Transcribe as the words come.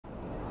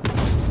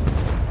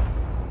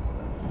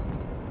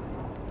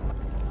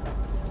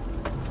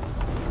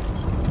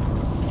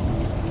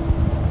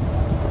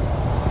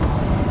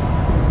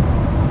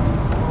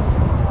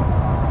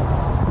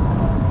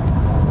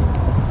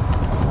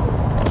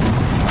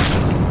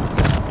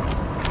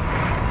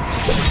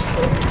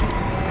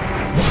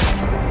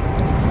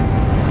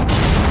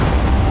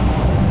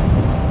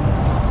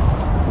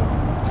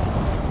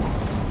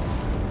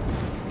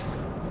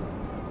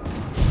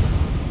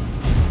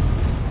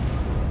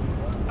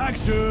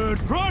Action!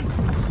 Front!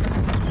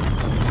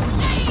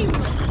 Aim!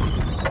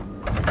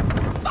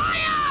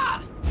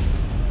 Fire!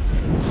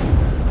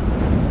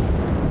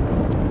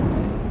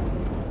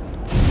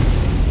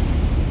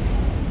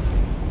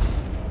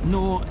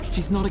 No,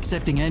 she's not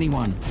accepting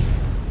anyone.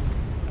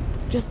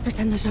 Just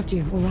pretend I shoved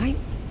you, all right?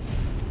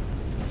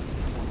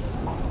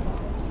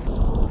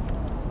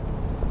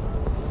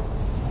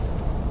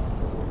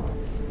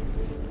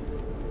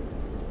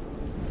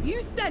 You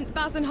sent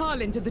Baz and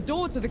Harlan to the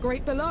door to the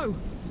Great Below.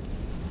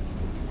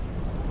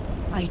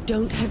 I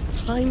don't have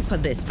time for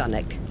this,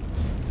 Vanek.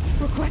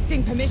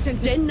 Requesting permission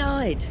to...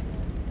 Denied.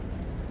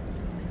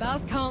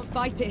 Baz can't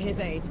fight at his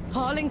age.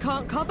 Harlan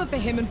can't cover for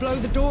him and blow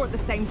the door at the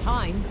same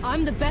time.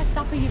 I'm the best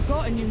upper you've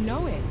got and you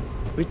know it.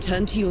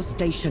 Return to your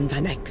station,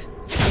 Vanek.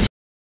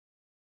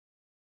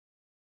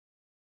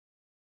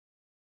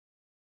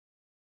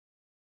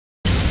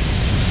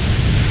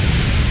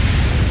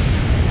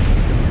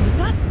 Was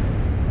that?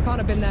 Can't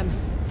have been them.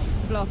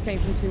 The blast came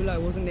from too low,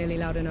 wasn't nearly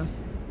loud enough.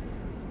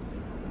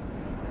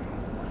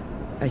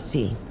 I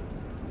see.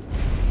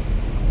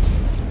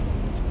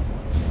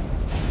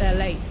 They're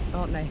late,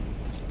 aren't they?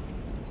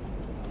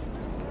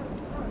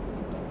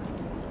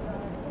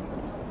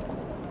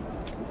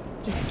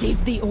 Just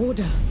give the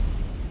order.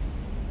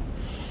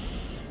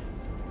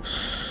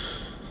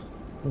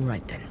 All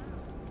right, then.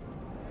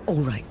 All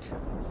right.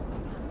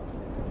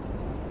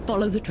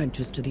 Follow the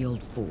trenches to the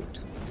old fort.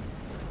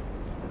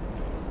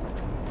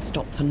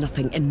 Stop for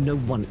nothing and no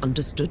one,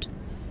 understood?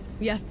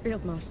 Yes,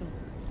 Field Marshal.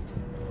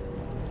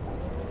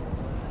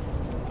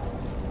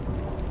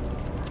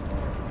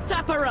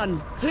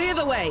 Run! Clear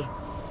the way!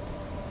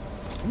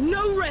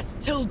 No rest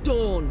till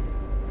dawn!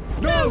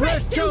 No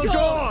rest till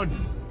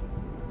dawn!